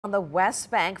On the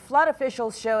West Bank, flood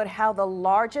officials showed how the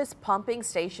largest pumping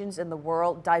stations in the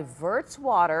world diverts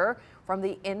water from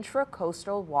the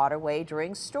intracoastal waterway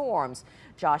during storms.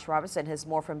 Josh Robinson has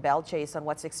more from Belle Chasse on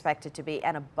what's expected to be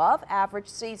an above-average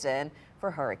season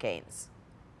for hurricanes.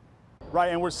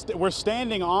 Right, and we're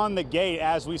standing on the gate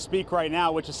as we speak right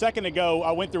now, which a second ago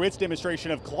I went through its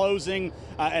demonstration of closing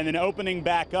and then opening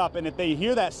back up. And if they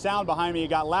hear that sound behind me, it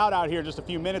got loud out here just a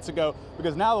few minutes ago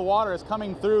because now the water is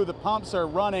coming through, the pumps are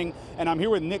running, and I'm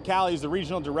here with Nick Calley, the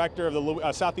regional director of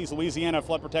the Southeast Louisiana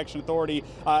Flood Protection Authority.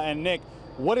 And Nick,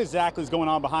 what exactly is going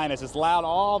on behind us? It's loud,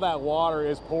 all that water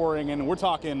is pouring, and we're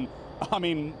talking,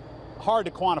 hard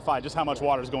to quantify just how much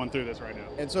water is going through this right now.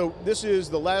 And so this is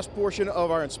the last portion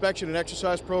of our inspection and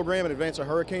exercise program in advance of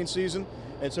hurricane season.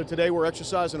 And so today we're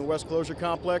exercising the West Closure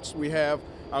Complex. We have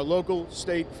our local,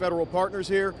 state, federal partners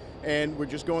here, and we're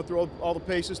just going through all the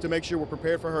paces to make sure we're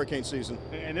prepared for hurricane season.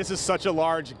 And this is such a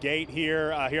large gate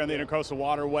here, here on the Intercoastal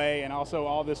Waterway, and also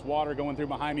all this water going through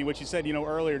behind me, which you said,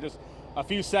 earlier, just a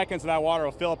few seconds of that water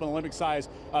will fill up an Olympic-sized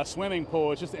swimming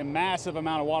pool. It's just a massive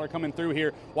amount of water coming through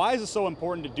here. Why is it so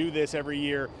important to do this every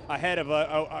year ahead of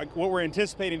what we're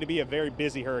anticipating to be a very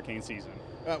busy hurricane season?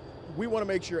 We want to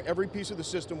make sure every piece of the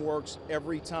system works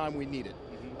every time we need it.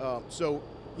 So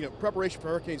preparation for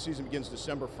hurricane season begins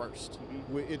December 1st.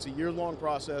 It's a year-long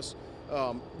process.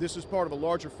 This is part of a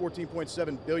larger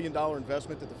 $14.7 billion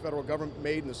investment that the federal government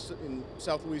made in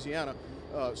South Louisiana.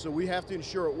 So we have to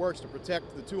ensure it works to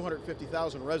protect the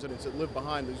 250,000 residents that live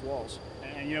behind these walls.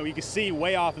 And you can see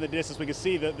way off in the distance, we can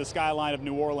see the skyline of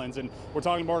New Orleans, and we're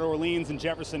talking about Orleans and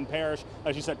Jefferson Parish,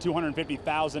 as you said,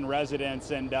 250,000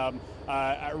 residents, and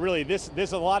really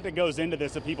there's a lot that goes into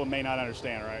this that people may not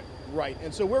understand, right? Right,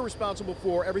 and so we're responsible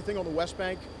for everything on the West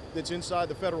Bank that's inside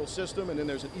the federal system, and then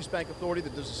there's an East Bank Authority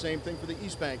that does the same thing for the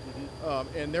East Bank,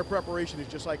 and their preparation is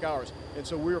just like ours. And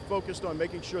so we're focused on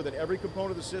making sure that every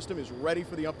component of the system is ready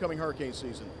for the upcoming hurricane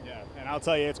season. Yeah, and I'll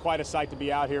tell you, it's quite a sight to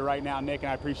be out here right now, Nick,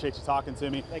 and I appreciate you talking to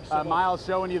me. Thanks so much. Miles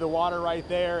showing you the water right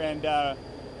there, and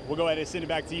we'll go ahead and send it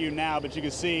back to you now, but you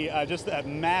can see just a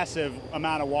massive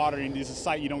amount of water, and this is a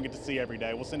sight you don't get to see every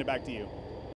day. We'll send it back to you.